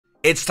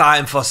It's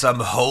time for some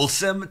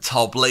wholesome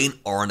top lane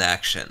Ornn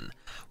action.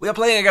 We are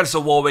playing against a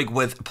Warwick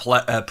with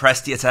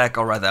press the attack,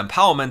 or rather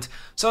empowerment,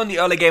 so in the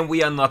early game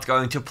we are not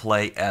going to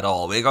play at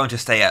all. We're going to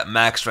stay at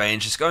max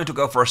range, just going to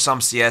go for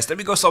some CS, then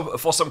we go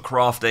for some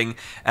crafting,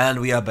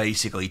 and we are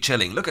basically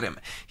chilling. Look at him.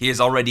 He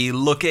is already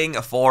looking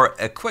for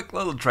a quick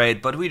little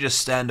trade, but we just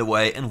stand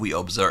away and we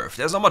observe.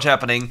 There's not much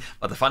happening,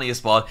 but the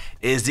funniest part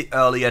is the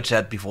earlier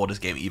chat before this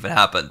game even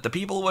happened. The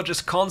people were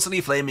just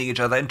constantly flaming each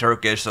other in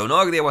Turkish, so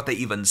no idea what they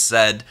even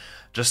said.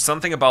 Just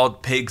something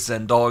about pigs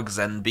and dogs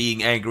and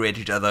being angry at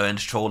each other and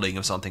trolling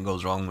if something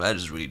goes wrong. I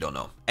just really don't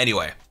know.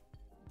 Anyway,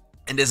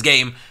 in this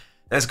game,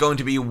 there's going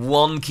to be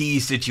one key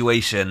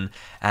situation,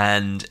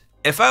 and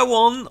if I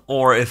won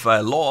or if I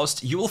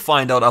lost, you will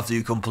find out after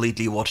you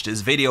completely watch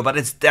this video, but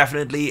it's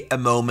definitely a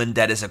moment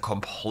that is a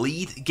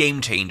complete game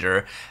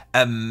changer,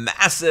 a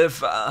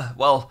massive,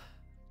 well,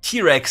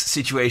 T-Rex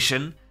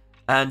situation,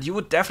 and you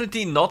would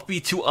definitely not be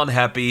too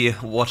unhappy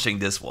watching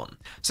this one.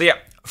 So yeah,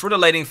 through the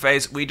laning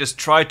phase, we just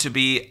try to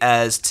be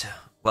as,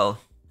 well,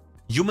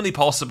 humanly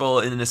possible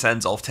in the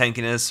sense of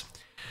tankiness.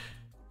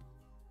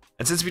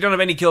 And since we don't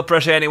have any kill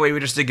pressure anyway, we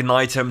just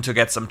ignite him to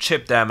get some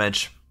chip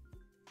damage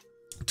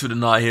to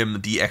deny him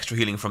the extra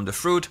healing from the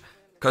fruit.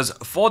 Because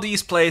for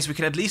these plays, we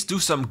can at least do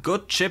some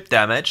good chip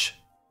damage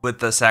with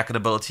the second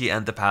ability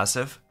and the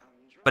passive.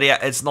 But yeah,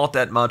 it's not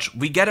that much.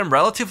 We get him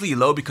relatively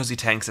low because he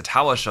tanks a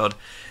tower shot,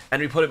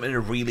 and we put him in a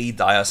really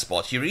dire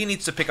spot. He really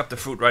needs to pick up the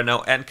fruit right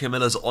now, and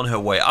Camilla's on her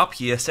way up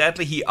here.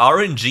 Sadly, he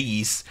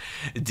RNGs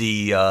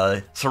the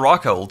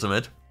Soraka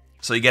ultimate,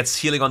 so he gets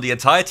healing on the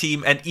entire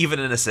team and even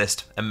an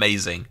assist.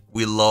 Amazing.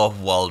 We love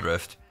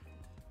WildRift.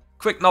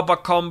 Quick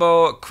knockback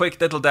combo,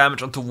 quick little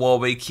damage onto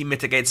Warwick. He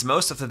mitigates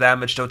most of the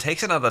damage though,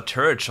 takes another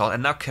turret shot,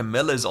 and now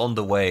Camilla's on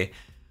the way.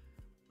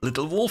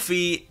 Little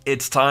Wolfie,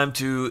 it's time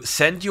to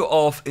send you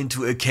off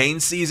into a Kane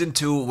Season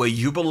 2 where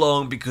you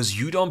belong, because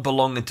you don't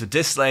belong into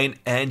this lane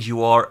and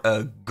you are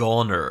a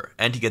goner.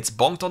 And he gets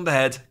bonked on the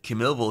head.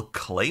 Camille will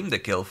claim the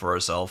kill for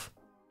herself.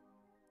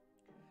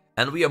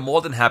 And we are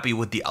more than happy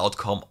with the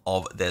outcome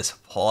of this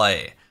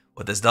play.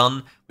 With this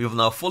done, we will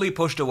now fully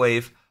push the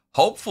wave.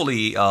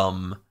 Hopefully,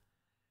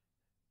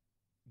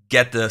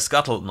 get the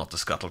scuttle, not the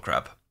scuttle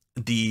crab,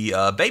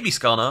 the baby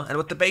scanner. And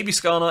with the baby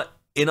scanner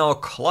in our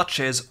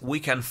clutches, we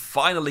can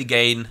finally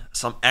gain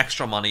some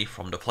extra money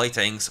from the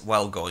platings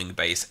while going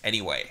base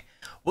anyway.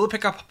 We'll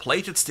pick up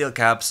plated steel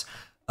caps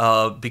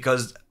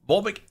because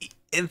Warwick,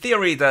 in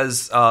theory,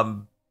 does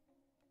a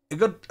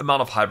good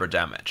amount of hybrid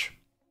damage.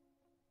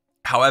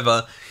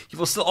 However, he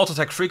will still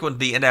auto-attack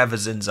frequently and have a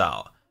Xin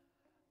Zhao.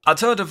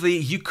 Alternatively,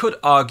 you could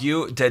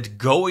argue that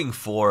going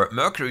for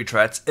Mercury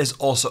Treads is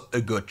also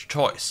a good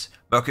choice.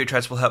 Mercury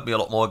Treads will help me a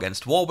lot more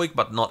against Warwick,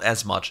 but not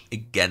as much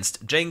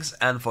against Jinx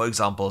and, for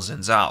example, Xin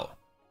Zhao.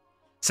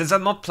 Since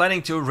I'm not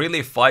planning to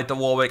really fight the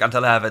Warwick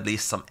until I have at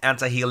least some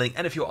anti-healing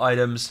and a few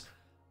items,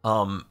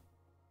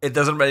 it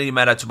doesn't really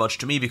matter too much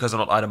to me because I'm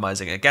not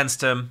itemizing against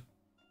him,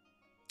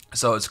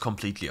 so it's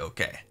completely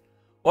okay.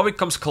 Warwick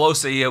comes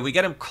closer here, we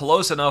get him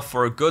close enough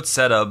for a good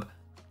setup,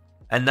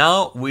 and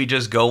now we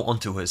just go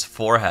onto his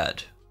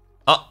forehead.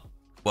 Oh,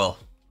 well,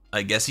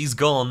 I guess he's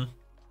gone.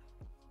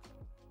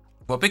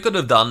 What we could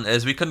have done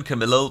is we could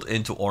Camilla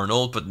into Ornn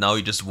ult, but now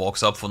he just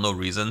walks up for no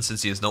reason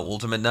since he has no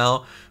ultimate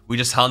now. We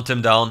just hunt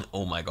him down.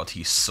 Oh my god,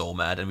 he's so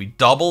mad. And we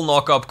double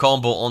knock-up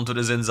combo onto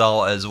the Xin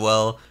Zhao as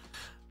well.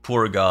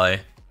 Poor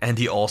guy. And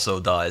he also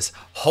dies.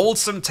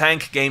 Wholesome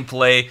tank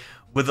gameplay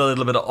with a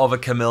little bit of a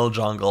Camille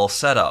jungle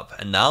setup.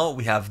 And now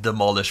we have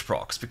Demolish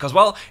procs. Because,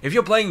 well, if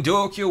you're playing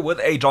duo queue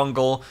with a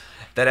jungle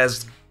that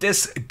has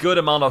this good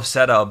amount of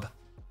setup,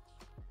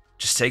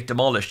 just take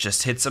Demolish,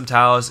 just hit some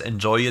towers,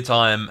 enjoy your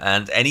time,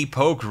 and any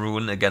poke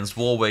rune against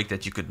Warwick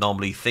that you could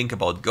normally think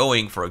about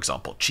going, for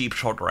example, Cheap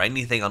Shot or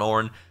anything on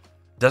Ornn,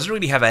 doesn't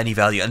really have any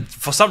value. And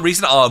for some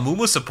reason, our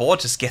Mumu support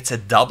just gets a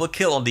double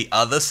kill on the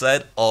other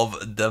side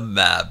of the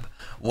map.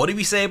 What do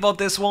we say about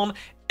this one?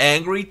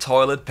 Angry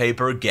toilet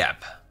paper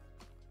gap.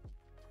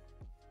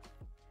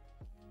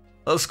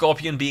 Little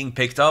Scorpion being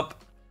picked up.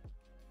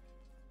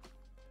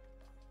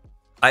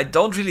 I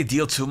don't really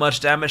deal too much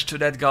damage to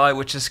that guy,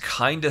 which is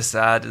kinda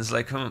sad. It's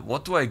like,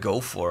 what do I go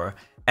for?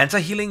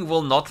 Anti-healing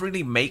will not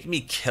really make me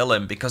kill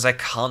him because I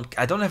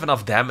don't have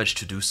enough damage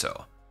to do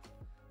so.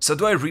 So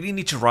do I really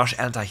need to rush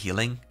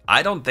anti-healing?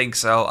 I don't think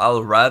so.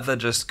 I'll rather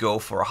just go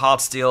for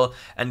Heartsteel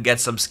and get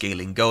some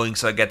scaling going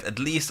so I get at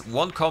least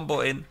one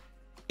combo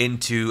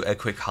into a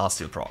quick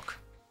Heartsteel proc.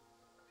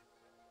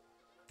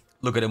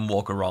 Look at him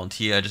walk around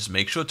here, just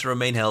make sure to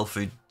remain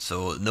healthy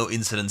so no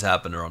incidents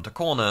happen around the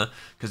corner,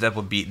 because that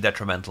would be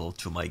detrimental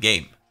to my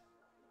game.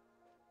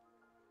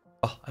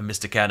 Oh, I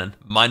missed the cannon.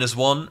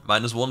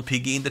 -1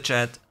 piggy in the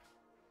chat.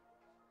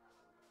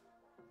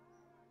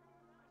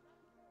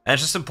 And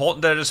it's just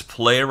important that I just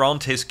play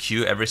around his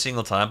Q every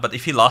single time, but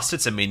if he last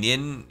hits a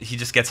minion, he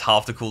just gets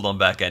half the cooldown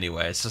back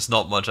anyway. It's just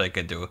not much I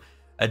can do.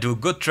 I do a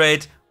good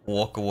trade,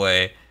 walk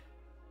away,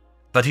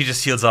 but he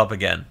just heals up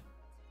again.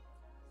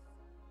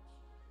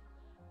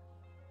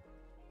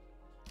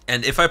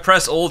 And if I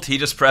press ult, he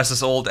just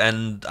presses ult,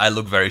 and I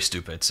look very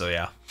stupid, so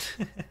yeah.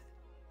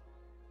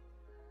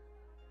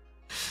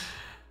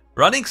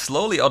 Running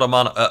slowly out of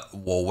mana.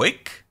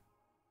 Warwick?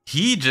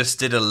 He just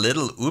did a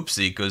little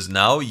oopsie, because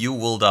now you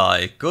will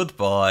die.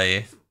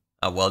 Goodbye.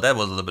 Well, that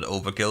was a little bit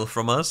overkill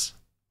from us.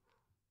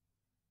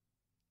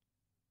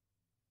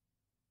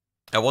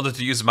 I wanted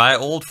to use my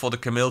ult for the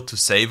Camille to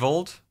save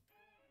ult.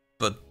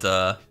 But,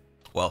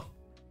 well,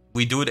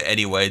 we do it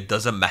anyway,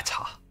 doesn't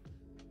matter.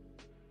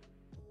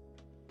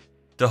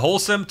 The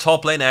wholesome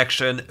top lane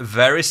action,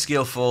 very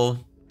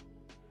skillful.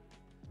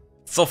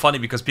 It's so funny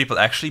because people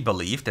actually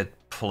believe that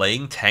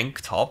playing tank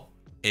top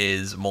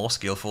is more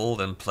skillful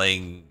than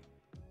playing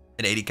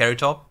an AD carry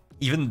top.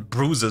 Even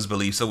bruisers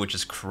believe so, which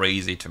is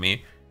crazy to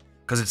me.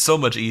 Because it's so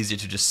much easier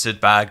to just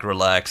sit back,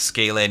 relax,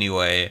 scale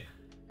anyway,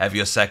 have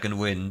your second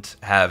wind,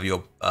 have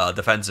your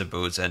defensive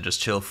boots, and just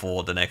chill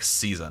for the next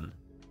season.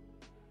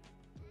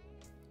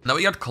 Now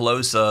we got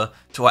closer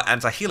to our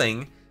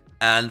anti-healing,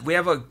 and we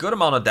have a good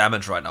amount of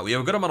damage right now. We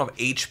have a good amount of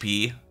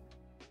HP.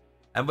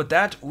 And with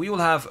that, we will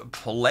have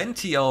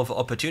plenty of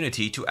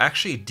opportunity to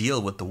actually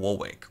deal with the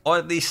Warwick, or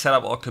at least set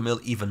up our Camille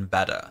even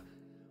better.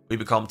 We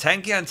become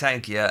tankier and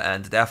tankier,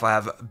 and therefore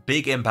have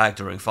big impact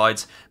during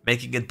fights,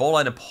 making it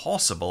borderline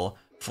impossible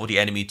for the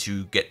enemy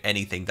to get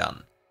anything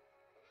done.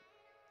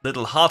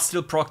 Little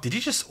Heartsteel proc, did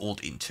he just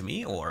ult into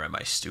me, or am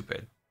I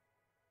stupid?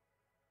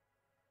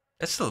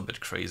 That's still a bit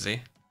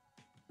crazy.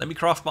 Let me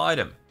craft my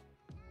item.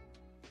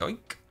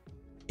 Yoink.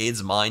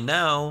 It's mine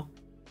now.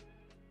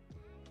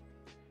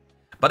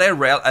 But I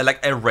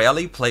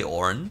rarely play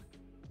Ornn,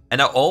 and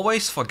I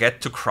always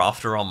forget to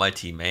craft around my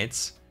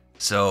teammates,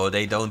 so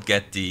they don't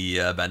get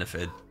the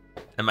benefit.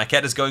 And my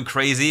cat is going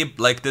crazy,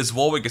 like this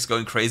Warwick is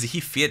going crazy.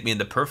 He feared me in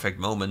the perfect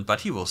moment,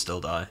 but he will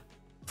still die.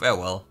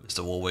 Farewell,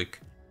 Mr.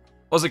 Warwick.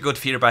 Was a good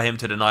fear by him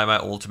to deny my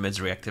ultimate's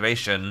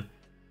reactivation.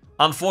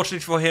 Unfortunately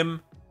for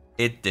him,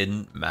 it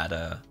didn't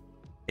matter.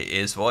 It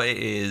is what it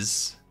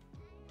is.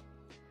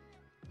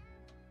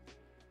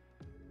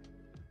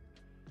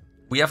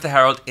 We have the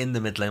Herald in the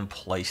mid lane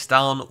placed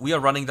down. We are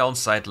running down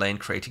side lane,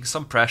 creating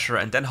some pressure,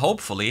 and then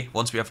hopefully,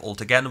 once we have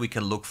ult again, we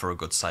can look for a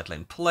good side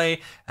lane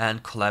play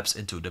and collapse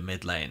into the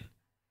mid lane.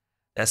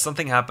 There's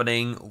something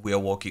happening. We are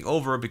walking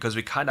over because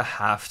we kind of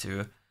have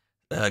to,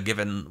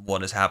 given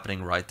what is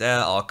happening right there.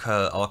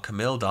 Our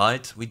Camille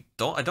died.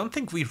 I don't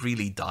think we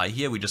really die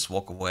here. We just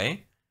walk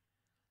away.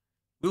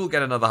 We will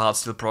get another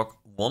Heartsteel proc.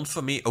 One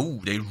for me.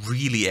 Oh, they're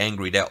really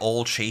angry. They're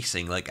all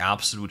chasing like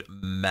absolute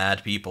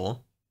mad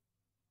people.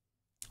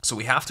 So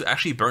we have to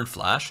actually burn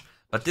Flash,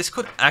 but this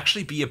could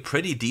actually be a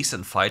pretty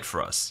decent fight for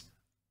us.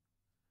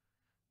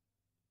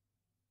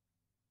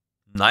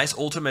 Nice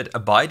ultimate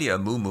by the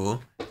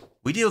Amumu.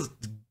 We deal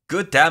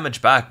good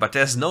damage back, but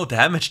there's no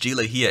damage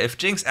dealer here. If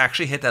Jinx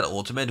actually hit that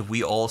ultimate,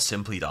 we all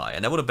simply die,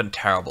 and that would have been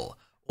terrible.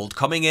 Ult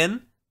coming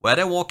in, where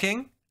they're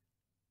walking.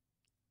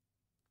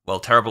 Well,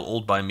 terrible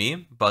ult by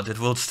me, but it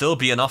will still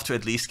be enough to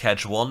at least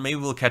catch one. Maybe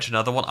we'll catch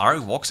another one. Ari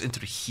walks into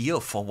the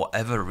heal for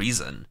whatever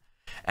reason.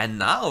 And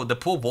now the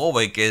poor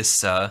Warwick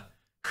is on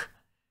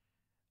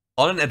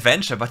an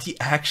adventure, but he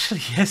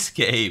actually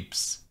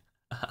escapes.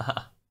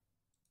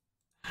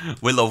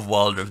 We love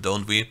WildRift,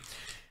 don't we?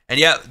 And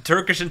yeah,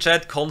 Turkish in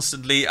chat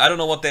constantly. I don't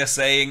know what they're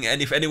saying,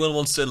 and if anyone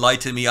wants to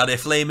enlighten me, are they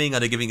flaming?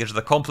 Are they giving each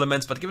other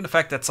compliments? But given the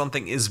fact that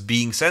something is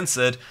being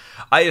censored,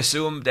 I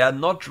assume they're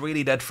not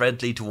really that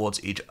friendly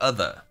towards each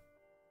other.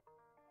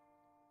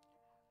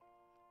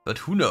 But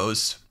who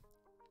knows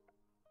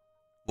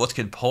what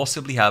can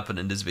possibly happen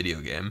in this video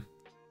game.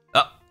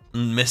 Ah,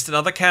 missed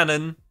another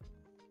cannon.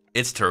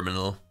 It's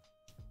terminal.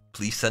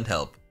 Please send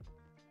help.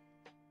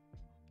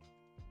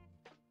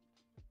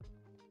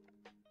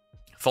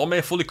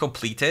 Thornmail fully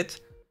completed.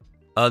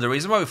 The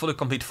reason why we fully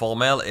complete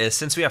Thornmail is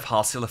since we have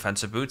Heartsteel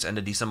defensive boots and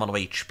a decent amount of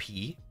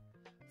HP,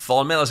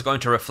 Thornmail is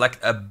going to reflect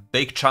a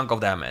big chunk of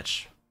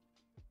damage.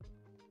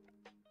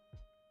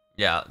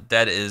 Yeah,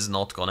 that is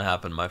not gonna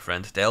happen, my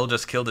friend. They'll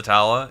just kill the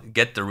tower,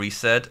 get the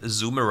reset,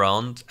 zoom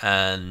around,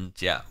 and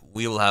yeah,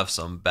 we will have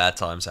some bad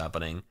times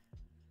happening.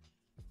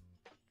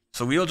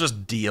 So we'll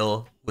just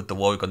deal with the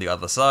Warwick on the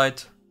other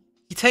side.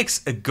 He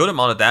takes a good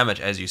amount of damage,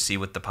 as you see,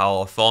 with the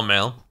power of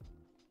Thornmail.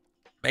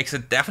 Makes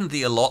it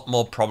definitely a lot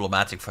more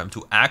problematic for him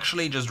to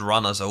actually just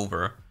run us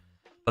over.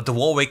 But the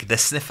Warwick, the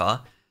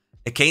Sniffer,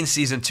 again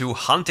Season 2,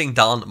 hunting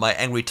down my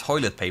angry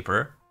toilet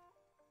paper.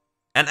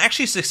 And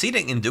actually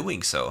succeeding in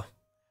doing so.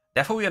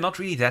 Therefore, we are not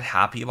really that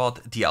happy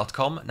about the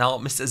outcome. Now,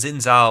 Mr. Xin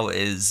Zhao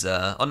is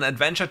on an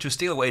adventure to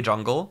steal away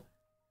jungle.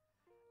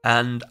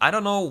 And I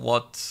don't know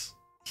what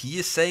he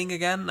is saying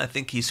again. I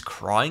think he's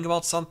crying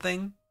about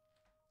something.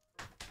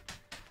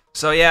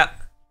 So yeah.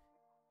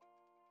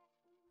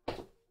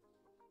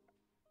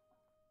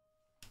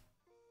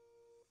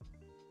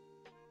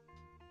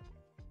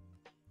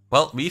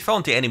 Well, we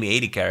found the enemy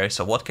AD carry,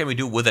 so what can we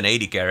do with an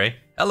AD carry?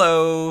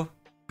 Hello!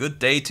 Good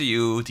day to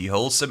you, the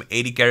wholesome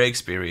AD carry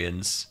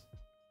experience.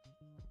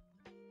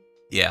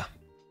 Yeah.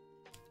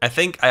 I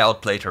think I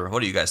outplayed her.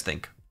 What do you guys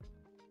think?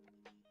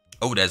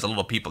 Oh, there's a lot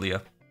of people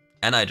here.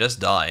 And I just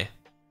die.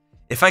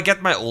 If I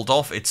get my ult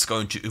off, it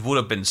would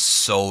have been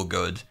so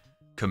good.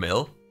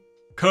 Camille?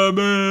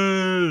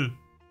 Camille!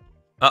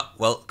 Ah,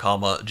 well,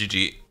 karma,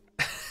 GG.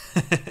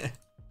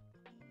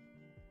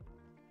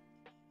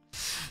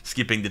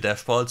 Skipping the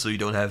death part so you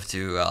don't have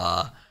to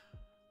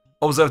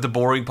observe the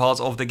boring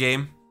parts of the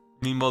game.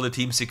 Meanwhile, the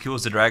team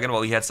secures the dragon while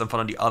we had some fun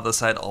on the other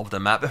side of the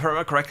map. If I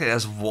remember correctly,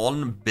 there's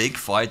one big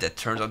fight that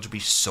turns out to be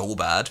so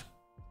bad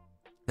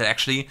that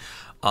actually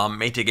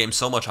made the game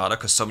so much harder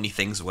because so many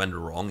things went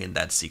wrong in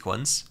that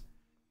sequence.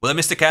 Will I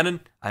miss the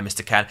cannon? I missed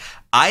the cannon.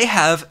 I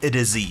have a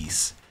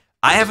disease.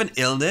 I have an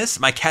illness.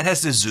 My cat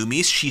has the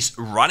zoomies. She's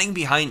running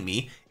behind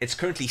me. It's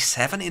currently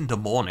 7 in the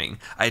morning.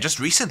 I just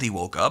recently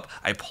woke up.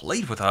 I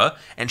played with her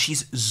and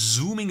she's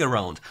zooming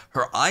around.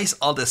 Her eyes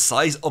are the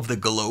size of the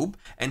globe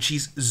and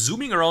she's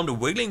zooming around,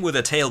 wiggling with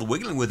her tail,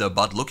 wiggling with her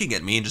butt, looking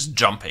at me and just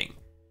jumping.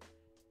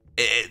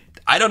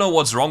 I don't know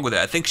what's wrong with her.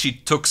 I think she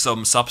took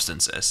some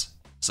substances.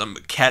 Some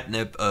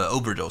catnip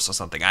overdose or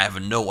something. I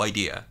have no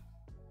idea.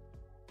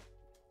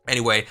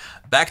 Anyway,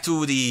 back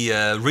to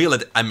the real...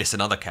 I missed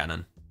another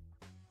cannon.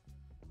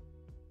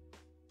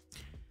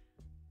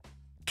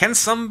 Can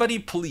somebody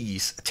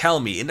please tell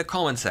me in the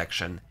comment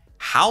section,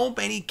 how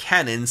many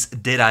cannons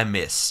did I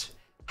miss?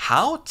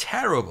 How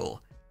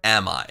terrible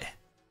am I?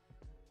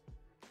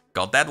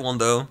 Got that one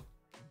though.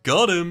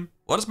 Got him.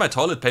 What is my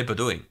toilet paper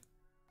doing?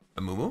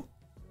 A moo-moo?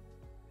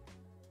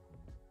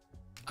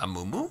 A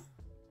moo-moo?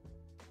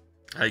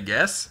 I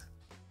guess.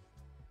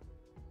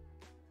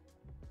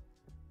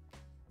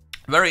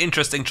 Very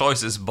interesting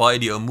choices by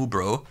the Omu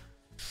bro.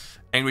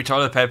 Angry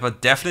toilet paper,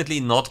 definitely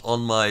not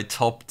on my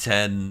top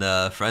 10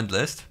 friend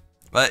list.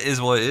 But it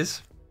is what it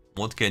is.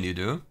 What can you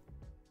do?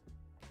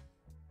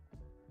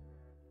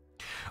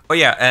 Oh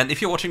yeah, and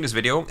if you're watching this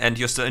video and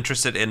you're still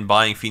interested in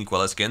buying Fiend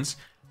Queller skins,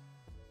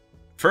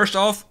 first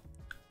off,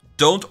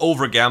 don't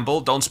over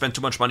gamble. Don't spend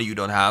too much money you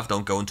don't have.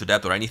 Don't go into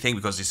debt or anything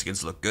because these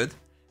skins look good.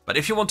 But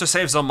if you want to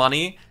save some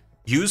money,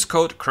 use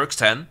code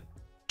Crux10.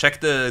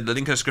 Check the link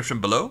in the description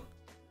below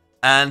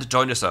and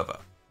join the server.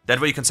 That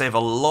way you can save a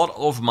lot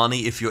of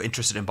money if you're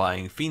interested in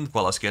buying Fiend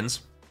Queller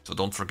skins, so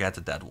don't forget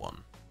that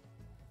one.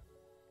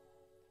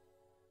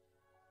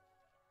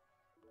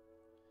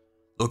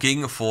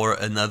 Looking for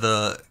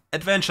another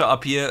adventure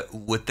up here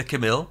with the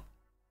Camille.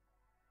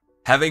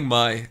 Having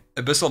my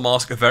Abyssal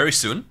Mask very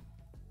soon.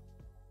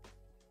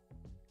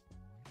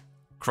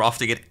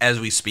 Crafting it as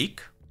we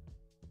speak.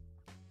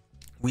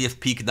 We have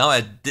peaked now.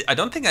 I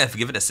don't think I've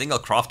given a single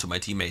craft to my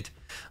teammate.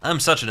 I'm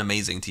such an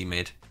amazing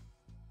teammate.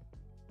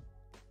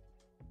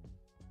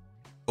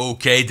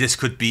 Okay, this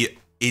could be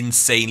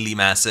insanely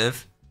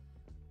massive.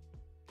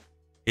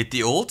 Hit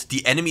the ult.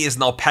 The enemy is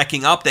now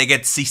packing up. They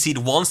get CC'd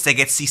once, they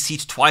get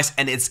CC'd twice,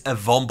 and it's a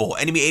Vombo.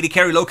 Enemy AD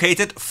carry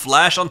located.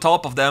 Flash on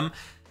top of them.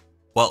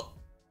 Well,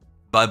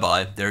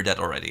 bye-bye. They're dead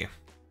already.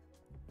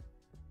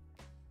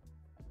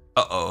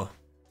 Uh-oh.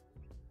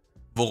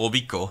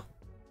 Vorovico.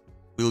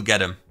 We'll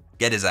get him.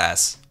 Get his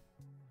ass.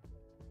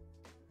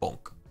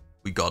 Bonk.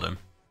 We got him.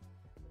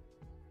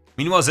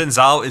 Meanwhile, Xin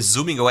Zhao is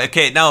zooming away.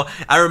 Okay, now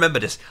I remember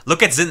this.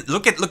 Look at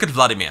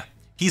Vladimir.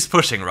 He's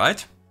pushing,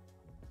 right?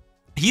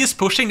 He is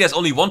pushing. There's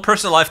only one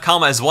person alive.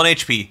 Karma is 1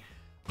 HP.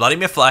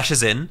 Vladimir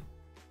flashes in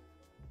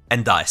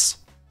and dies.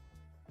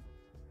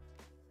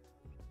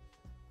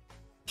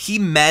 He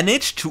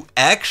managed to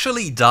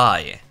actually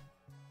die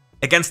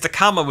against the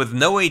Karma with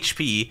no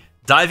HP,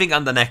 diving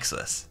under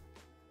Nexus.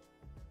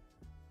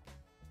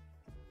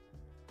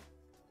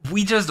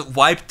 We just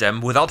wiped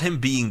them without him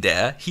being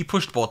there. He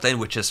pushed bot lane,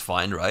 which is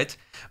fine, right?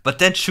 But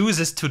then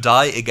chooses to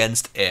die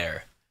against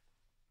air.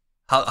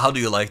 How do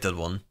you like that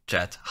one,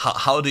 chat?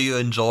 How do you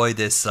enjoy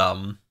this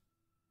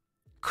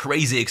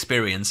crazy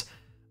experience,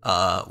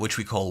 which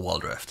we call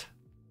WildRift?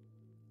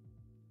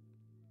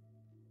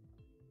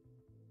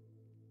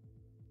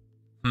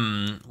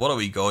 What are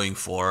we going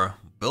for?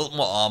 Build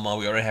more armor.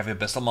 We already have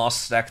Abyssal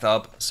Mask stacked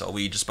up, so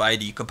we just buy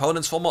the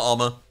components for more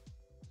armor.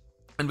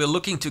 And we're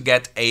looking to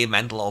get a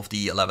Mantle of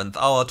the 11th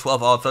hour,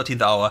 12th hour,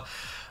 13th hour.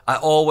 I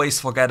always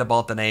forget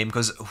about the name,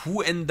 because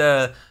who in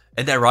their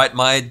right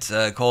mind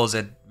calls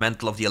it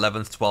Mantle of the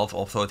 11th, 12th,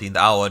 or 13th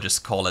hour?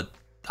 Just call it,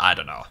 I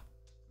don't know,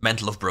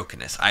 Mantle of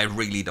Brokenness. I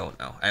really don't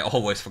know. I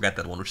always forget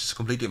that one, which is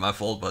completely my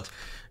fault, but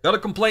gotta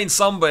complain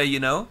somewhere, you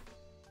know?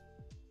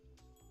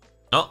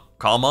 Oh,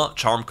 Karma,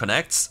 Charm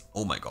connects.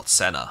 Oh my god,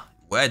 Senna.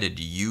 Where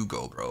did you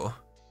go, bro?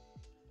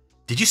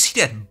 Did you see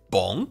that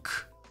bonk?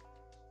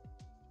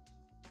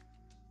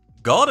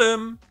 Got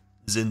him!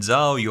 Xin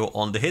Zhao, you're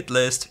on the hit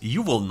list.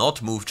 You will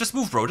not move. Just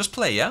move, bro. Just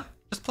play, yeah?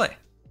 Just play.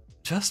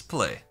 Just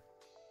play.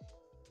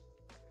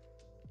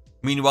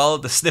 Meanwhile,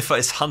 the Sniffer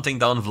is hunting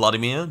down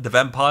Vladimir, the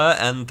vampire,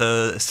 and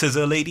the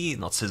Scissor Lady.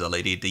 Not Scissor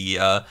Lady,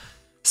 the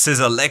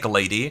Scissor Leg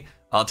Lady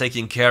are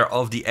taking care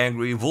of the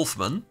angry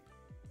Wolfman.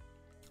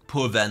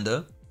 Poor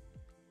Vander.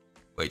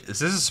 Wait, is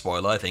this a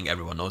spoiler? I think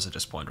everyone knows at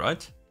this point,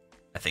 right?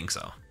 I think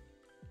so.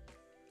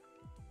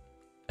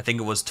 I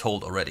think it was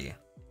told already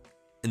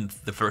in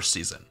the first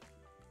season.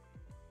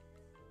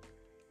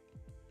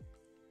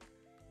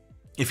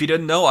 If you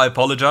didn't know, I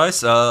apologize.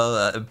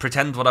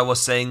 Pretend what I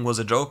was saying was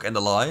a joke and a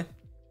lie.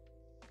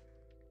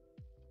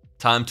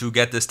 Time to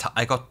get this.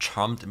 I got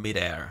charmed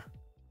midair.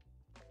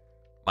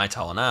 My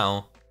tower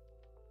now.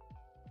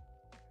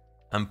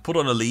 I'm put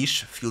on a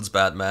leash. Feels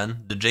bad,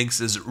 man. The Jinx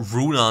is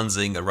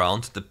runancing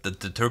around.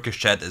 The Turkish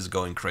chat is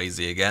going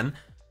crazy again.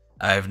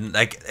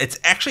 It's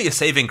actually a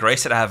saving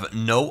grace that I have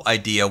no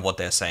idea what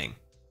they're saying.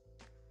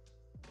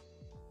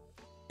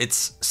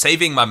 It's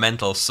saving my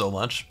mental so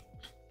much.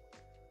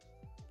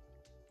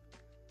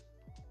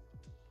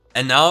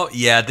 And now,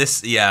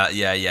 this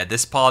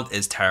part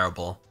is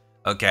terrible.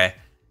 Okay.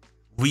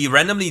 We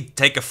randomly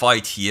take a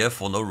fight here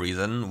for no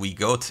reason. We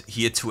go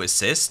here to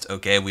assist.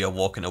 Okay, we are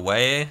walking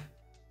away.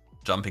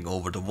 Jumping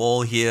over the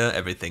wall here.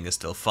 Everything is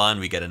still fine.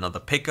 We get another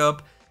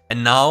pickup.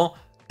 And now,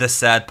 the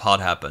sad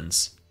part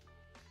happens.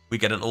 We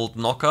get an old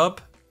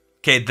knock-up.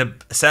 Okay, the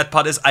sad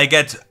part is I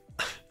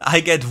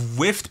get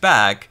whiffed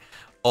back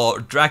or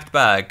dragged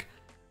back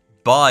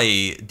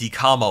by the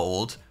Karma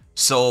ult.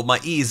 So my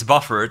E is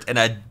buffered and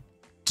I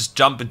just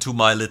jump into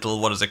my little,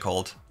 what is it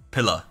called?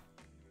 Pillar.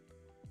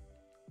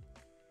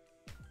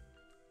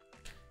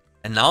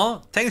 And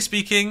now, technically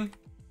speaking,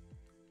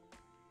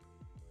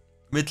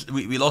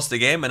 we lost the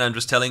game, and I'm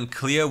just telling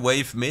clear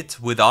wave mid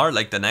with R,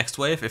 like the next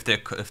wave, if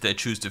they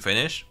choose to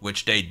finish,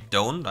 which they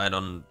don't.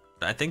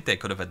 I think they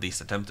could have at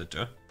least attempted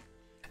to.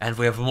 And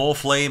we have more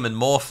flame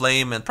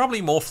and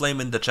probably more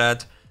flame in the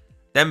chat.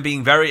 Them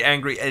being very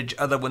angry at each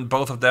other when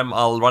both of them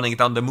are running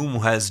down. The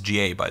Mumu has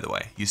GA, by the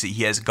way. You see,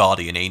 he has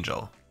Guardian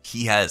Angel.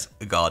 He has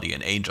a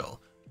Guardian Angel.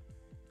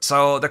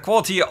 So the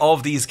quality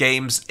of these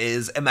games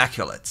is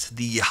immaculate.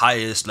 The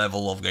highest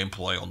level of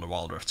gameplay on the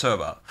WildRift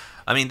server.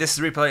 I mean, this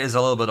replay is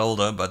a little bit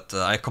older, but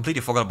I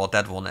completely forgot about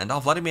that one. And now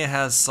Vladimir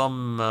has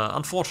some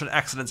unfortunate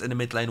accidents in the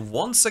mid lane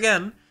once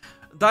again.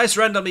 Dies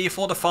randomly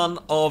for the fun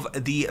of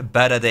the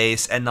better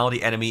days, and now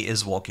the enemy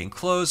is walking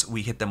close.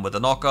 We hit them with a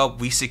knockup,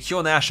 we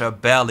secure Nasher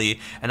barely,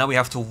 and now we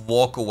have to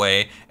walk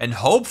away and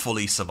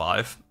hopefully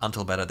survive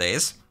until better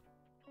days.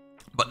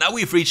 But now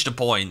we've reached a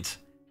point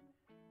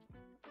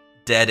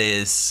that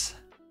is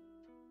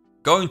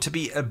going to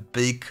be a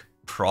big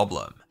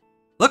problem.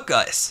 Look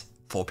guys,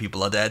 4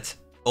 people are dead,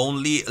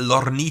 only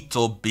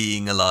Lornito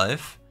being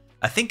alive.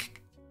 I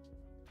think,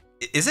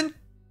 isn't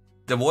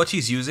the word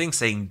he's using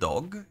saying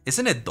dog?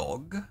 Isn't it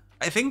dog?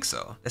 I think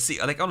so. That's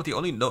one of the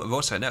only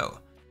words I know.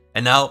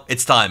 And now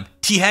it's time.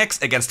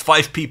 T-Hex against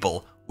 5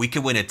 people. We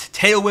can win it.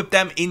 Tail whip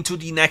them into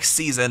the next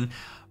season.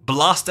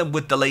 Blast them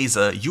with the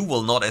laser. You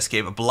will not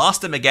escape.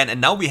 Blast them again.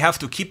 And now we have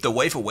to keep the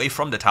wave away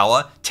from the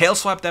tower. Tail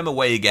swipe them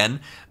away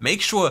again.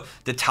 Make sure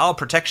the tower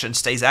protection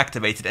stays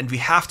activated. And we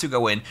have to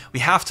go in. We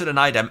have to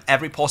deny them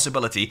every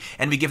possibility.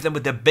 And we give them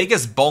with the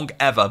biggest bonk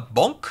ever.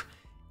 Bonk.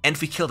 And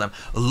we kill them.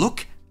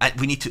 Look.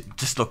 We need to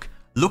just look.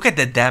 Look at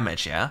the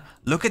damage, yeah?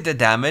 Look at the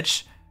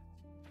damage.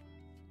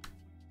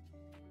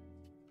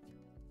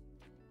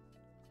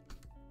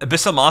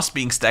 Abyssal Mask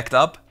being stacked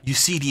up. You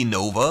see the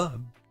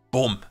Nova.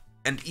 Boom.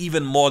 And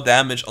even more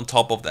damage on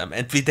top of them.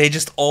 And they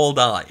just all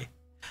die.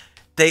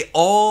 They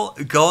all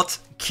got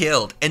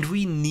killed. And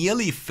we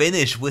nearly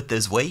finish with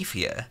this wave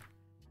here.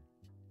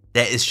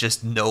 There is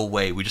just no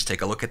way. We just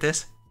take a look at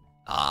this.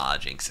 Ah,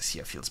 Jinx is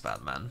here. Feels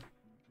bad, man.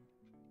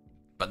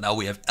 But now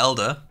we have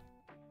Elder.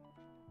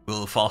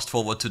 We'll fast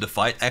forward to the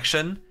fight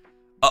action.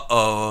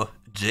 Uh-oh.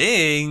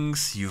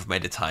 Jinx, you've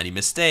made a tiny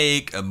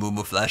mistake. A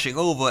Mumu flashing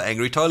over.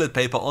 Angry toilet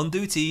paper on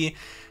duty.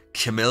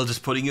 Camille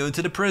just putting you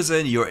into the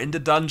prison. You're in the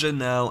dungeon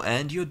now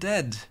and you're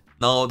dead.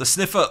 Now the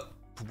Sniffer...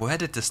 Where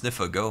did the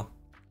Sniffer go?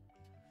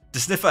 The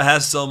Sniffer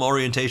has some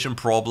orientation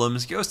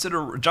problems. Jumps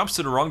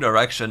to the wrong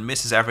direction.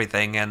 Misses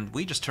everything. And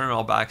we just turn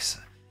our backs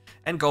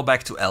and go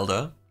back to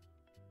Elder.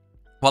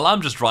 While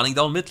I'm just running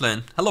down mid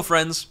lane. Hello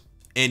friends.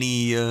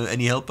 Any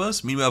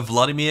helpers? Meanwhile,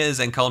 Vladimir is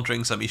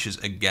encountering some issues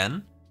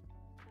again.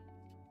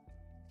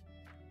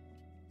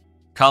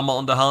 Karma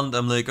on the hunt.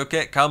 I'm like,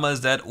 okay, Karma is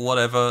dead,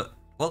 whatever.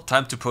 Well,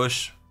 time to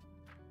push.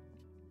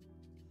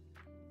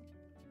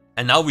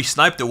 And now we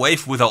snipe the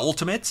wave with our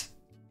ultimate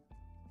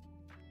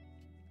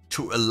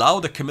to allow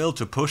the Camille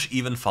to push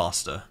even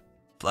faster.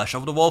 Flash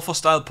over the wall for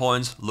style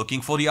points,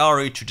 looking for the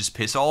Ari to just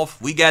piss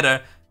off. We get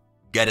her,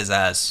 get his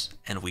ass,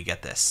 and we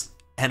get this.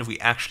 And we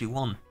actually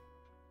won.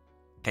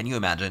 Can you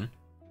imagine?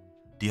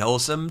 The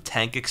wholesome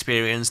tank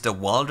experience, the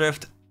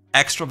WildRift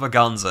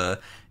extravaganza,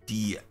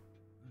 the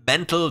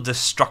mental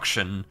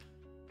destruction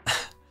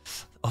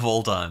of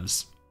all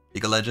times.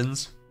 League of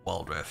Legends,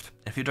 WildRift.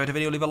 If you enjoyed the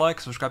video, leave a like,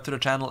 subscribe to the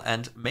channel,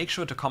 and make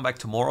sure to come back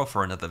tomorrow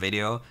for another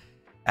video.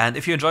 And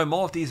if you enjoy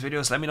more of these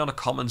videos, let me know in the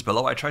comments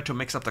below. I try to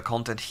mix up the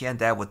content here and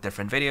there with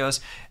different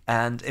videos.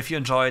 And if you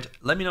enjoyed,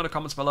 let me know in the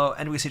comments below,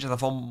 and we'll see each other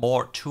for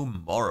more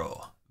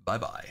tomorrow. Bye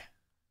bye.